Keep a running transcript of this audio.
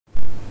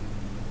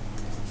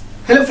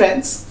Hello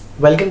friends,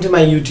 welcome to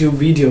my YouTube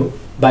video,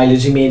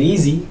 Biology Made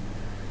Easy.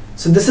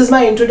 So this is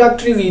my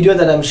introductory video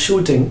that I'm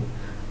shooting.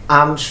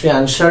 I'm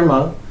Shreyansh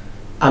Sharma.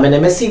 I'm an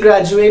MSc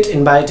graduate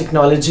in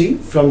biotechnology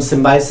from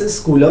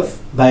Symbiosis School of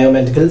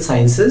Biomedical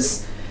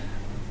Sciences.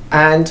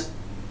 And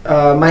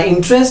my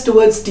interest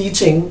towards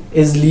teaching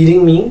is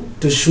leading me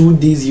to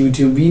shoot these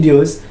YouTube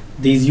videos.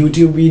 These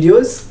YouTube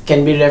videos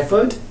can be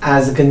referred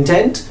as a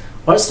content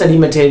or study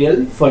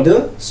material for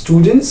the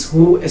students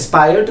who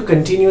aspire to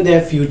continue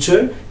their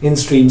future in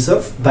streams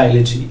of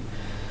biology.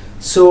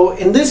 So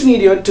in this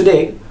video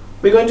today,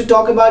 we're going to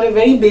talk about a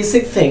very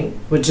basic thing,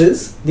 which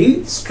is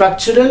the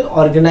structural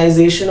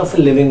organization of a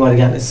living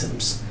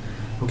organisms.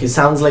 Okay,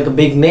 sounds like a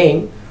big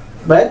name,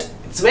 but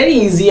it's very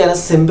easy and a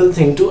simple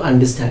thing to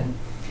understand.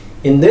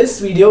 In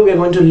this video, we are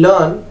going to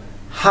learn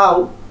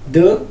how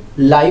the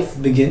life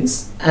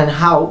begins and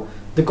how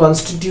the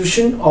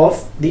constitution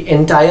of the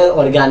entire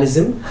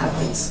organism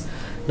happens.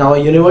 Now, a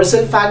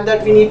universal fact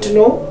that we need to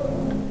know: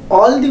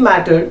 all the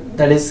matter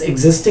that is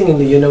existing in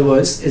the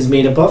universe is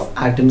made up of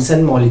atoms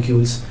and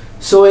molecules.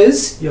 So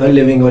is your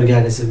living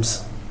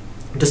organisms.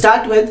 To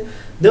start with,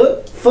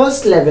 the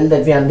first level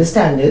that we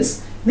understand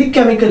is the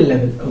chemical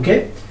level.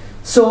 Okay,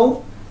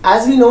 so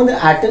as we know, the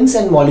atoms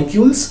and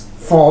molecules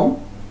form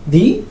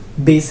the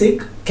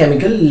basic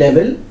chemical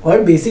level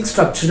or basic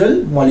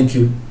structural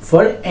molecule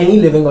for any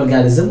living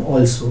organism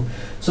also.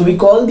 So we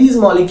call these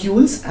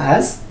molecules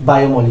as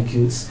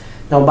biomolecules.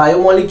 Now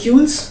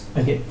biomolecules,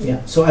 okay,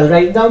 yeah, so I'll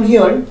write down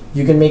here,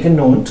 you can make a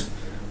note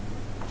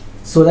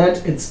so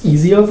that it's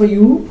easier for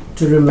you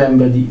to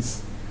remember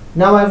these.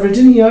 Now I've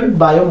written here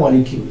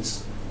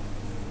biomolecules.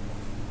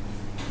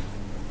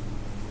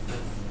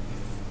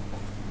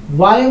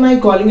 Why am I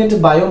calling it a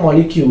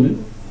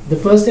biomolecule? The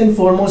first and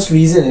foremost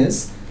reason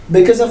is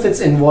because of its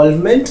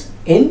involvement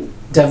in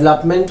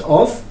development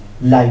of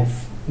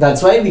life.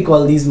 That's why we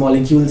call these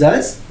molecules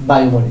as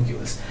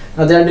biomolecules.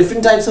 Now there are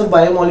different types of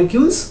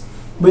biomolecules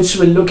which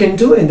we'll look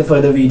into in the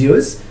further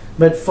videos,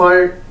 but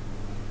for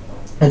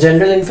a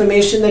general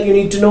information that you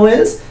need to know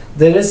is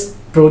there is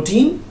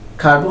protein,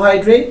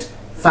 carbohydrate,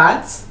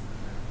 fats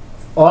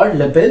or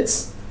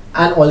lipids,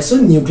 and also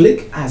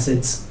nucleic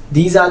acids.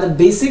 These are the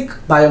basic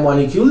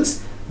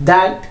biomolecules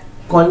that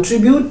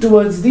contribute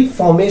towards the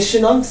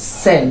formation of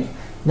cell.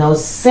 Now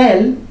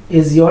cell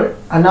is your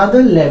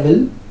another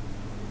level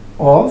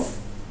of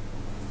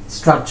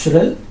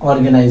structural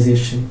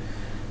organization.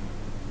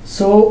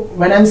 So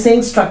when I'm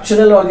saying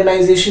structural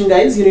organization,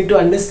 guys, you need to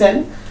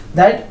understand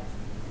that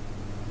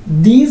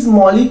these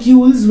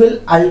molecules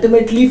will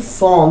ultimately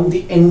form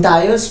the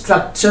entire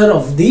structure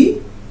of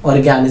the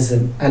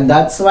organism, and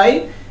that's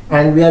why,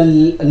 and we are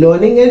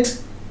learning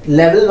it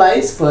level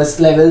wise,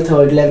 first level,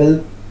 third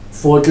level,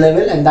 fourth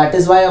level, and that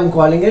is why I'm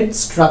calling it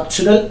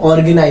structural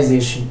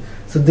organization.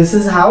 So this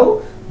is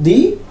how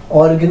the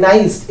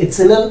organized, it's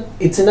in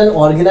an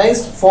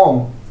organized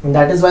form, and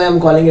that is why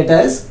I'm calling it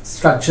as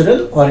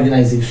structural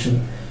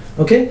organization.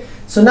 Okay,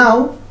 so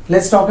now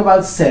let's talk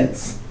about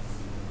cells.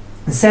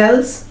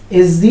 Cells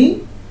is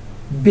the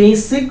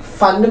basic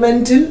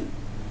fundamental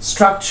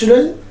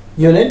structural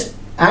unit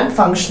and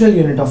functional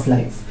unit of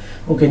life.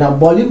 Okay, now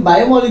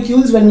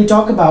biomolecules, when we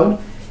talk about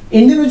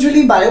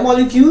individually,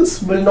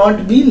 biomolecules will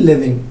not be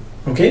living.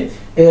 Okay,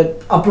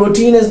 a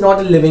protein is not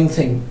a living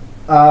thing.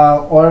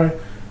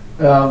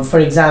 For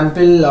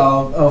example,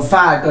 a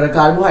fat or a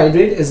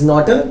carbohydrate is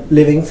not a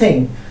living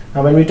thing.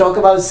 Now when we talk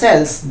about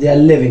cells, they are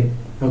living.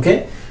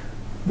 Okay,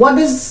 what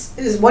is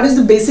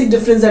the basic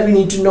difference that we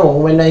need to know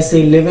when I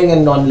say living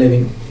and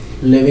non-living?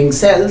 Living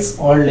cells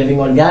or living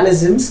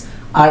organisms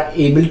are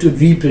able to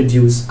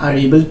reproduce, are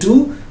able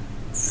to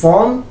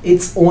form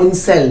its own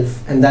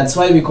self, and that's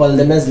why we call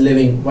them as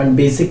living. One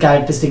basic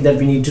characteristic that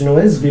we need to know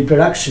is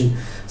reproduction.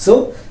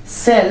 So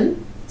cell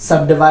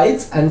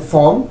subdivides and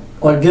form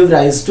or give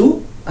rise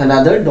to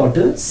another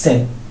daughter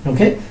cell.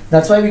 Okay,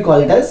 that's why we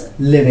call it as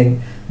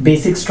living.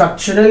 Basic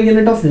structural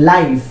unit of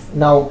life.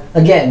 Now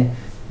again,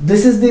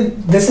 this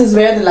is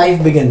where the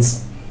life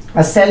begins.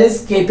 A cell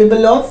is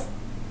capable of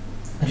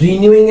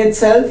renewing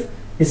itself,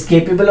 is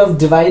capable of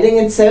dividing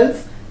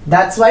itself.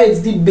 That's why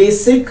it's the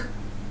basic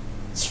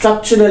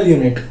structural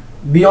unit.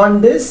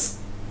 Beyond this,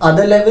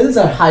 other levels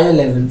are higher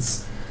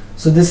levels.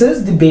 So this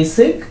is the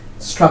basic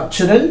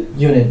structural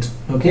unit.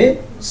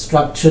 Okay,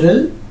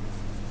 structural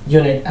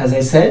unit, as I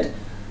said.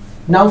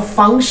 Now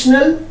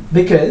functional,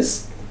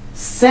 because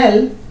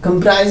cell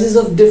comprises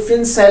of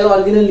different cell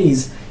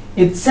organelles.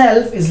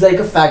 Itself is like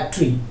a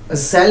factory. A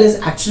cell is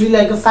actually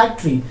like a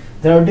factory.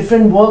 There are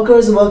different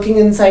workers working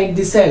inside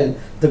the cell.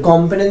 The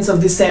components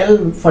of the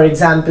cell, for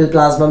example,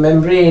 plasma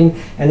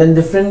membrane, and then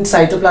different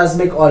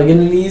cytoplasmic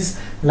organelles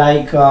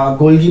like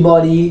Golgi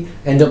body,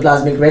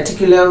 endoplasmic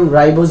reticulum,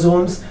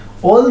 ribosomes.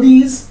 All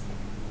these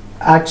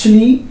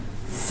actually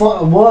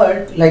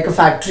work like a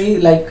factory,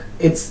 like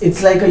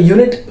it's like a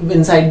unit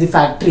inside the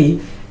factory,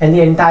 and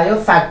the entire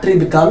factory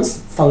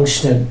becomes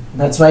functional.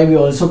 That's why we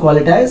also call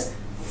it as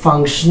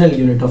functional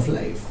unit of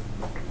life.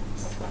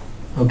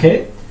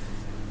 Okay,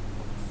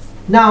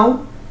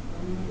 now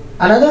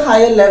Another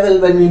higher level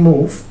when we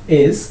move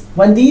is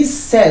when these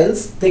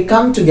cells, they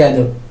come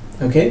together,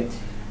 okay,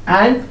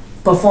 and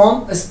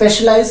perform a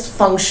specialized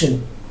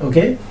function,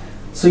 okay.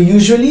 So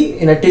usually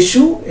in a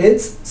tissue,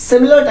 it's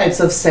similar types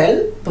of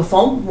cell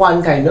perform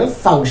one kind of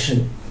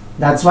function.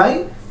 That's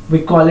why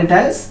we call it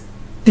as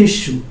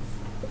tissue.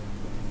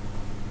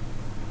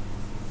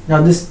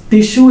 Now this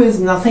tissue is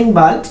nothing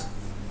but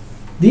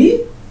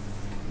the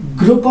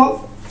group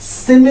of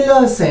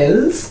similar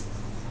cells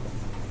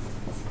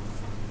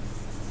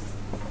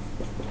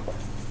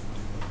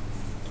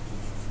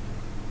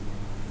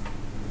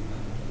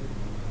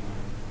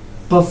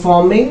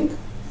performing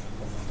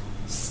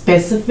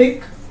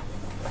specific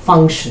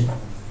function.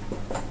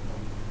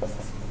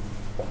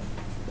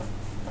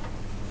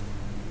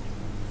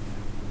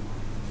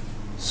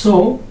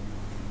 So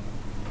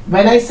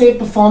when I say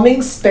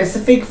performing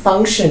specific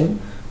function,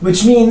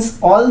 which means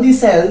all the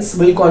cells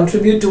will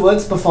contribute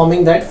towards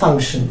performing that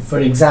function. For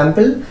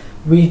example,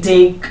 we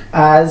take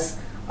as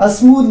a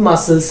smooth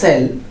muscle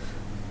cell,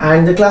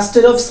 and the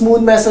cluster of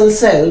smooth muscle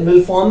cell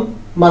will form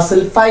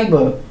muscle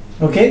fiber,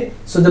 okay.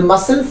 So the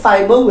muscle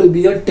fiber will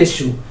be your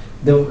tissue.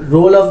 The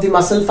role of the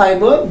muscle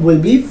fiber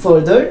will be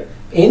further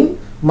in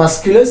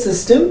muscular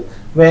system,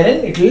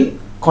 wherein it will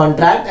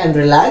contract and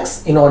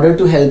relax in order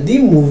to help the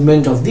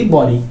movement of the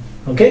body,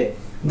 okay.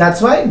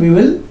 That's why we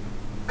will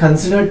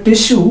consider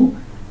tissue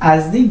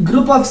as the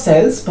group of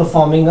cells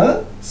performing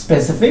a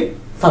specific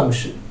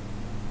function.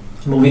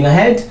 Moving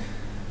ahead,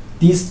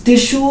 these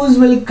tissues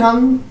will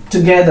come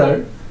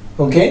together,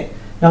 okay.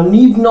 Now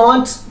need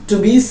not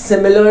to be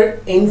similar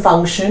in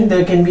function.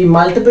 There can be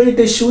multiple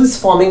tissues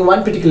forming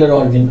one particular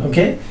organ,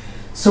 okay.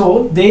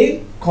 So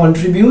they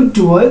contribute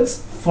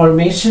towards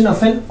formation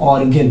of an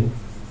organ.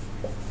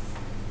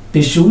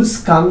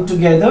 Tissues come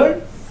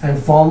together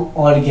and form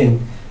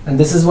organ, and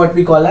this is what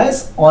we call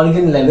as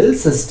organ level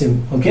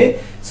system,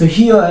 okay. So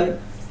here,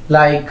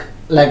 like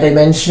I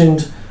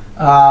mentioned,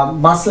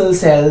 muscle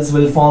cells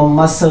will form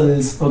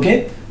muscles,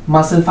 okay.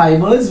 Muscle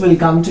fibers will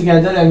come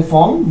together and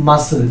form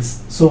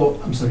muscles.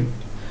 So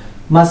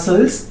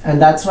muscles,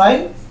 and that's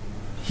why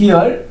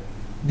here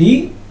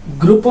the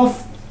group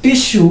of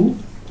tissue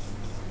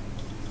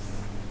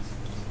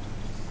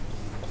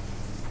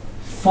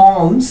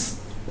forms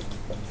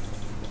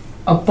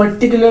a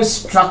particular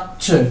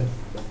structure.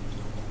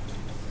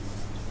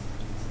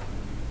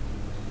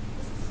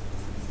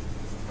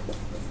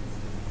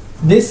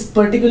 This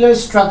particular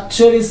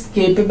structure is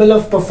capable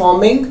of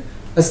performing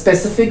a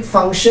specific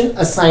function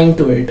assigned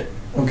to it,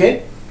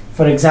 okay.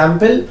 For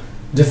example,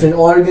 different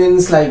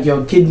organs like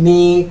your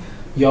kidney,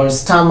 your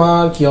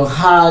stomach, your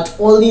heart,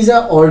 all these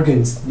are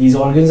organs. These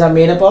organs are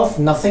made up of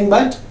nothing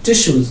but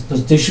tissues.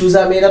 Those tissues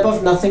are made up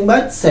of nothing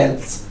but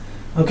cells,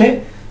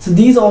 okay. So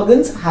these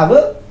organs have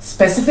a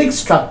specific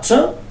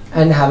structure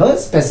and have a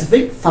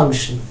specific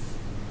function.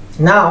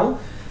 Now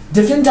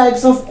different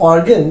types of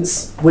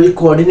organs will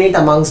coordinate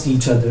amongst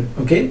each other,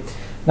 okay.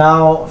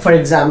 Now for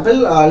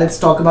example, let's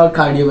talk about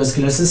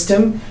cardiovascular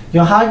system.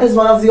 Your heart is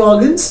one of the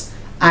organs,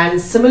 and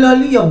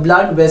similarly your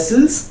blood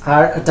vessels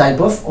are a type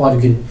of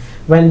organ.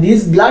 When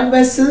these blood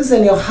vessels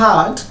and your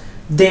heart,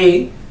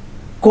 they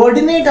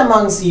coordinate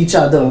amongst each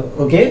other,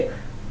 okay.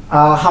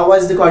 How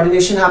is the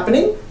coordination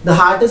happening? The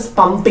heart is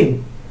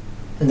pumping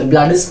and the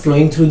blood is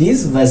flowing through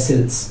these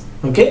vessels,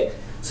 okay.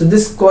 So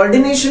this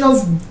coordination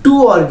of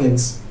two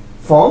organs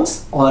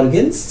forms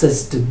organ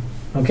system,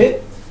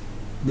 okay.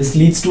 This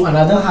leads to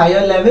another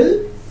higher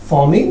level,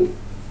 forming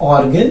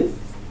organ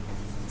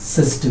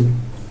system.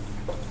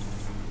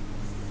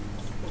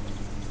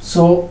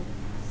 So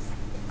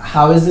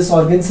how is this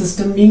organ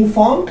system being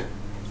formed?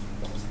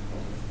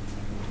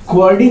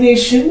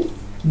 Coordination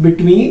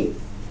between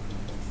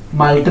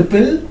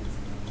multiple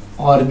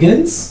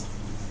organs,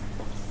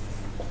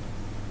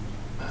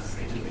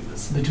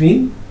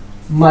 between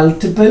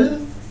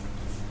multiple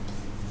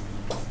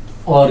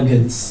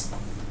organs.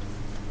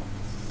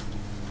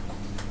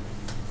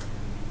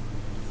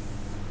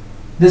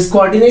 This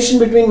coordination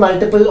between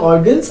multiple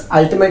organs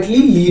ultimately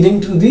leading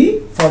to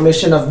the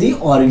formation of the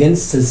organ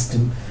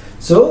system.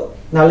 So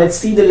now let's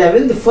see the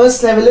level. The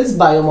first level is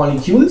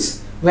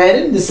biomolecules,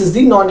 wherein this is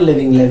the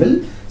non-living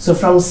level. So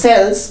from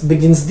cells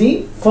begins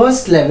the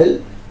first level,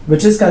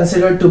 which is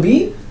considered to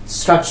be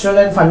structural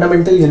and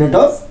fundamental unit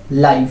of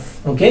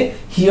life, okay.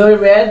 Here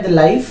where the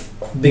life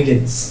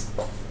begins.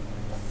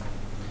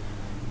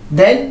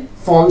 Then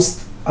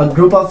forms a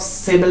group of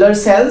similar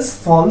cells,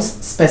 forms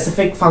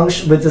specific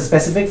function with a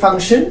specific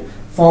function,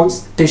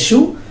 forms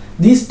tissue.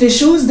 These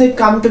tissues, they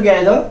come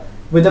together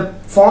with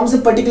forms a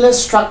particular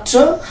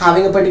structure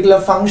having a particular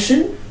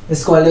function,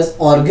 is called as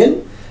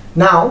organ.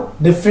 Now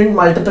different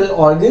multiple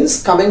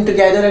organs coming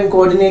together and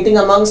coordinating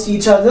amongst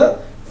each other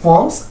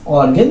forms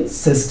organ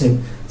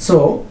system.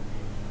 So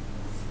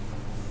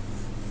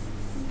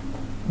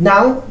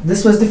now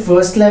this was the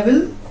first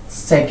level,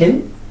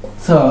 second,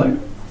 third,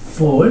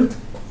 fourth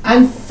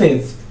and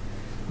fifth.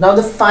 Now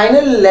the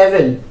final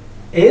level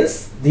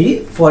is the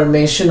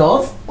formation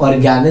of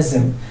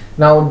organism.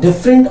 Now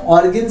different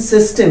organ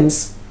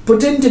systems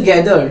put in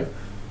together,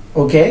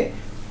 okay,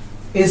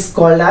 is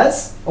called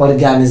as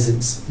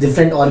organisms.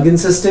 Different organ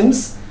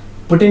systems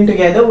put in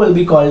together will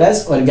be called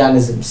as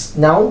organisms.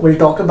 Now we'll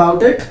talk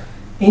about it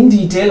in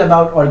detail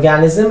about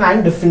organism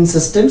and different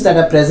systems that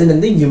are present in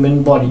the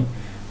human body.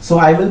 So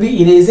I will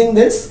be erasing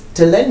this.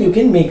 Till then you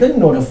can make a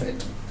note of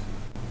it.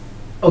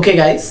 Okay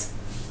guys,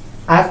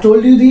 I've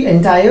told you the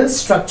entire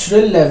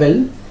structural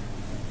level.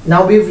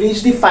 Now we've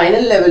reached the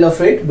final level of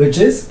it, which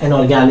is an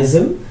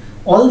organism.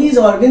 All these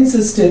organ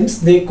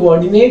systems, they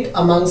coordinate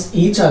amongst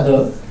each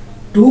other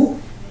to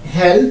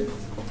help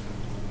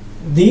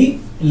the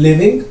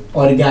living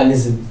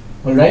organism.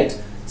 Alright,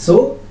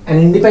 so an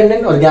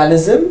independent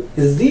organism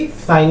is the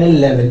final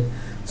level.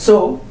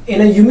 So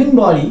in a human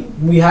body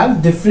we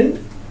have different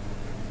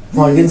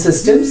organ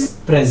systems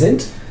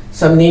present.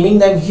 So I'm naming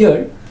them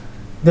here.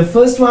 The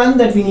first one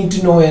that we need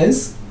to know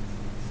is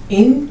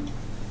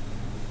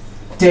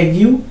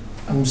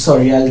I'm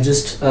sorry, I'll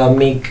just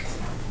make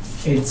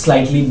it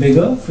slightly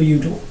bigger for you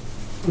to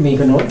make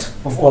a note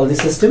of all the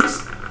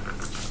systems.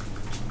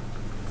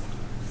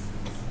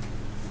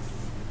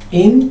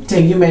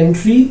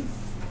 Integumentary,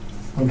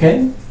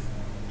 okay,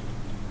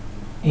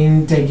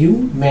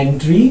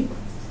 integumentary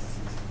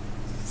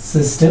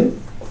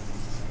system,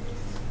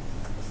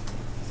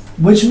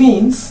 which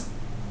means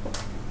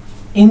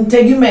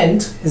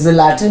integument is a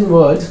Latin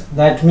word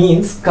that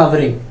means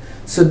covering.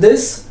 So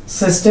this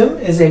system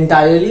is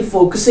entirely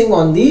focusing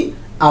on the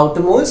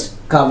outermost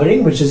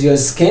covering, which is your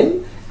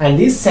skin, and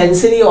the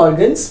sensory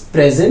organs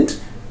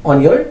present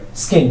on your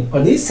skin,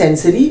 or the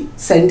sensory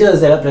centers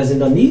that are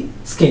present on the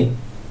skin.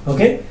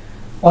 Okay,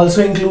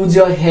 also includes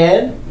your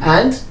hair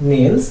and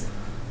nails.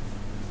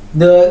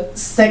 The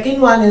second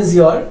one is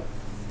your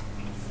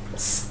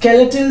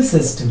skeletal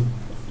system.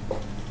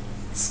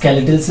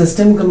 Skeletal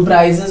system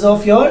comprises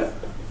of your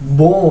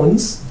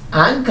bones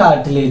and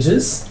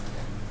cartilages.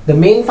 The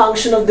main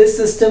function of this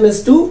system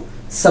is to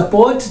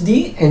support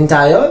the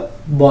entire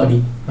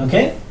body.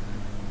 Okay.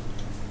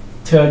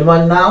 Third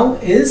one now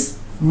is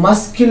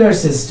muscular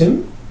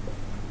system.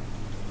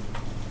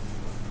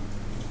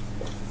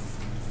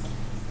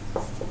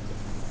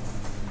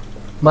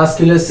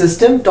 Muscular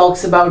system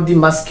talks about the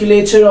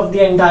musculature of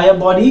the entire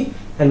body,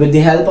 and with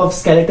the help of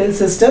skeletal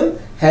system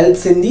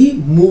helps in the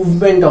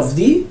movement of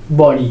the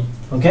body.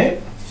 Okay.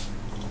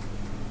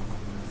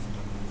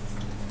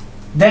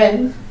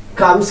 Then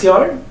comes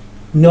your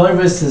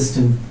nervous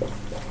system.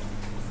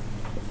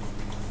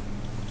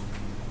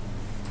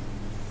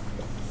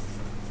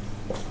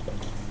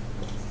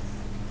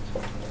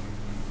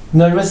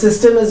 Nervous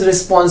system is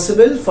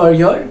responsible for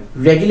your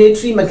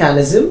regulatory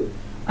mechanism,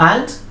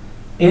 and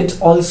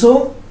it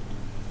also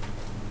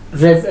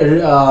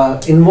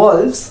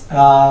involves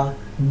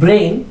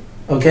brain.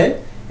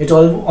 Okay, it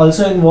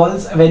also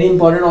involves a very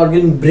important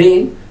organ,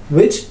 brain,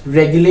 which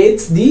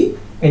regulates the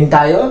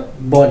entire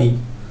body.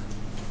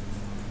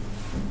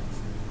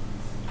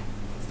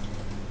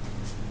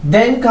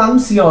 Then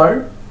comes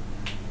your,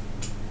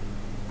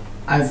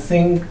 I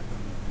think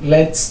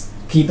let's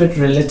keep it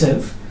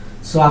relative.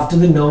 So after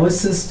the nervous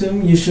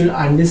system you should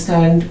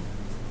understand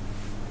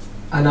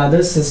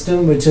another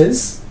system, which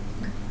is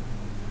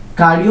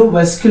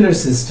cardiovascular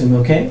system.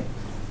 Okay,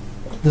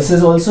 this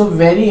is also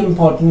very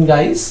important,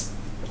 guys,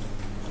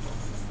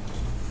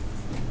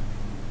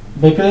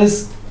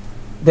 because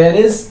there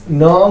is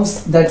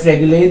nerves that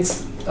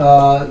regulates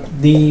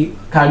the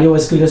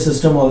cardiovascular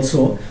system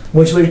also,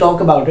 which we'll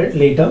talk about it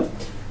later.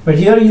 But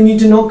here you need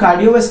to know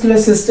cardiovascular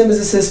system is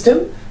a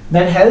system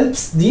that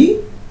helps the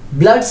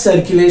blood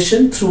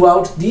circulation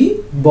throughout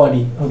the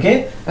body.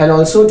 Okay, and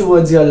also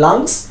towards your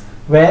lungs,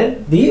 where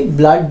the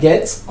blood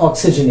gets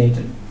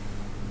oxygenated.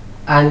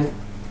 And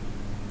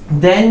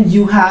then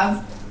you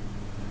have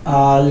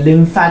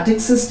lymphatic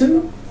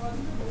system,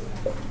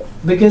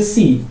 because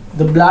see,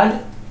 the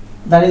blood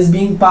that is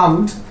being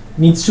pumped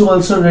needs to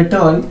also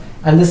return,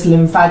 and this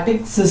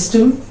lymphatic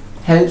system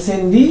helps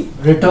in the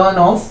return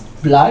of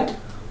blood.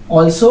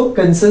 Also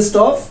consists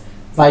of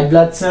white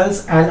blood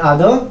cells and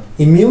other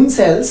immune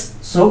cells,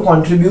 so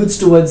contributes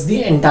towards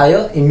the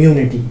entire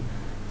immunity.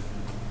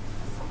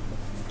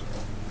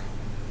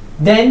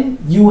 Then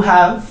you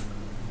have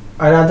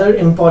another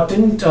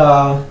important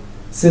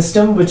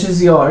system, which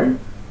is your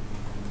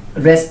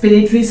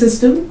respiratory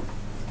system.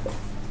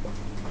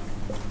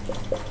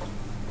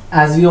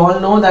 As we all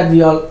know that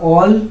we are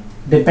all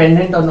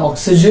dependent on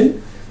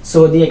oxygen,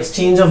 so the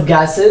exchange of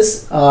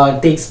gases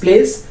takes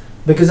place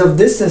because of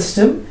this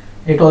system.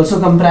 It also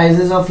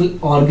comprises of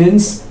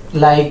organs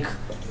like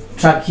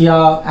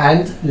trachea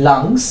and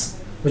lungs,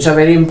 which are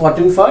very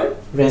important for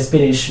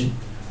respiration.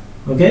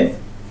 Okay,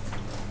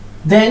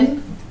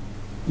 then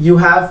you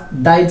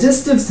have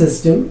digestive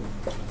system,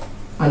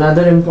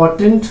 another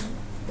important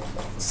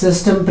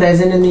system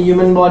present in the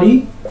human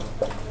body.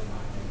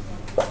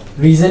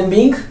 Reason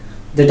being,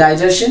 the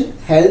digestion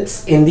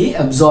helps in the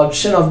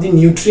absorption of the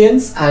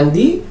nutrients and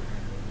the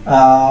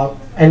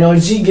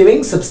energy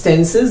giving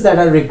substances that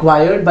are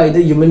required by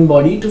the human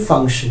body to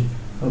function.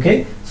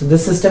 Okay, so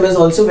this system is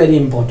also very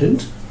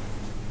important.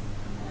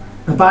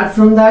 Apart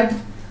from that,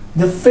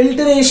 the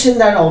filtration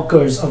that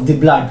occurs of the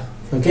blood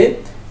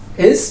okay,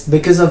 is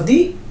because of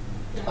the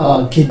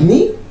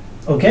kidney,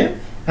 okay,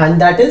 and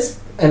that is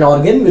an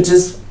organ which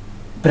is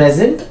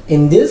present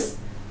in this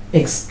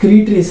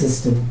excretory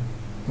system,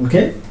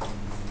 okay.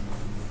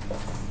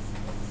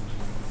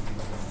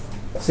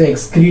 So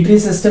excretory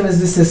system is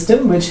the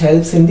system which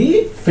helps in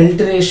the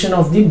filtration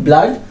of the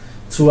blood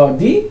throughout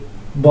the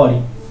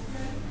body.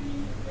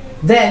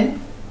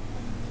 Then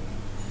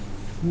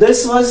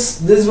these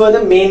were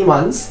the main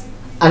ones.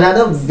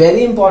 Another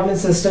very important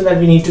system that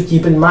we need to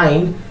keep in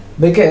mind,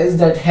 because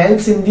that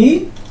helps in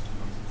the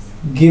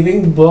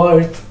giving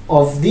birth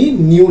of the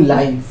new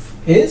life,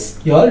 is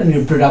your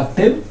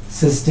reproductive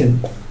system,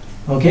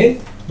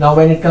 okay. Now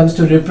when it comes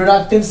to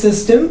reproductive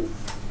system,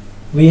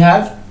 we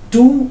have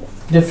two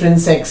different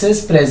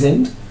sexes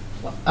present.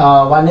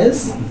 One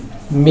is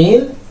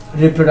male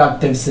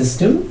reproductive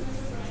system,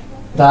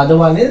 the other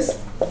one is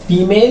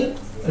female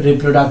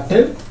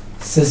reproductive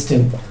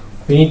system.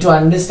 We need to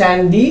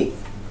understand the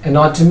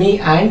anatomy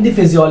and the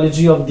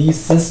physiology of these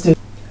systems,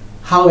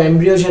 how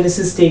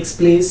embryogenesis takes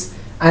place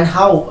and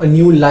how a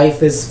new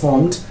life is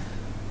formed.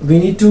 We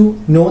need to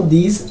know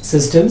these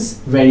systems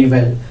very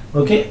well,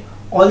 okay.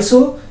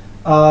 Also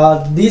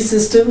these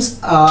systems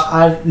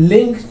are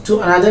linked to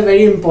another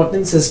very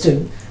important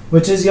system,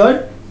 which is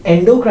your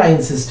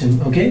endocrine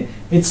system, okay.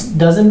 It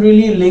doesn't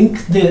really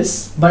link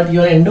this, but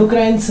your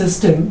endocrine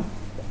system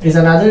is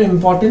another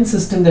important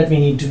system that we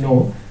need to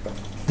know.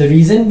 The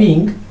reason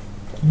being,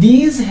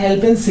 these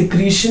help in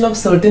secretion of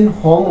certain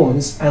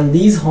hormones, and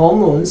these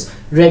hormones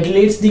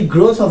regulates the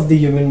growth of the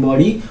human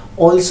body,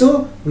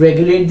 also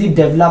regulate the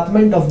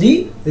development of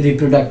the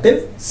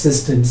reproductive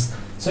systems.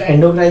 So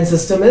endocrine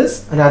system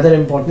is another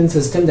important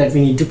system that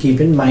we need to keep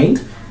in mind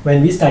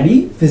when we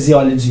study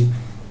physiology,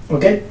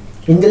 okay.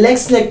 In the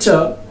next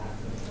lecture,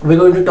 we're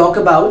going to talk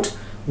about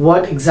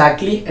what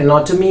exactly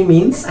anatomy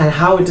means and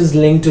how it is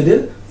linked to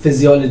the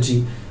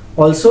physiology.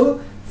 Also,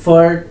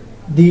 for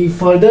the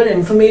further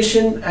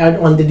information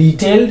on the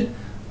detailed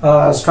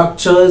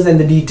structures and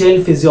the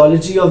detailed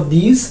physiology of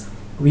these,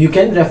 you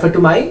can refer to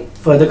my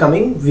further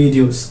coming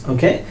videos,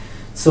 okay.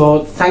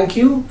 So thank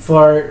you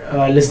for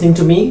listening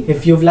to me.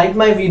 If you've liked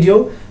my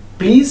video,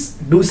 please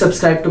do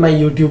subscribe to my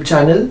YouTube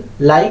channel,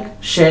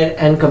 like, share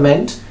and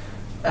comment,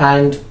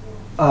 and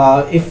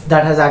if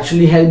that has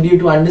actually helped you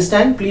to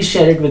understand, please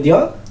share it with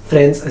your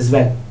friends as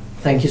well.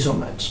 Thank you so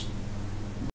much.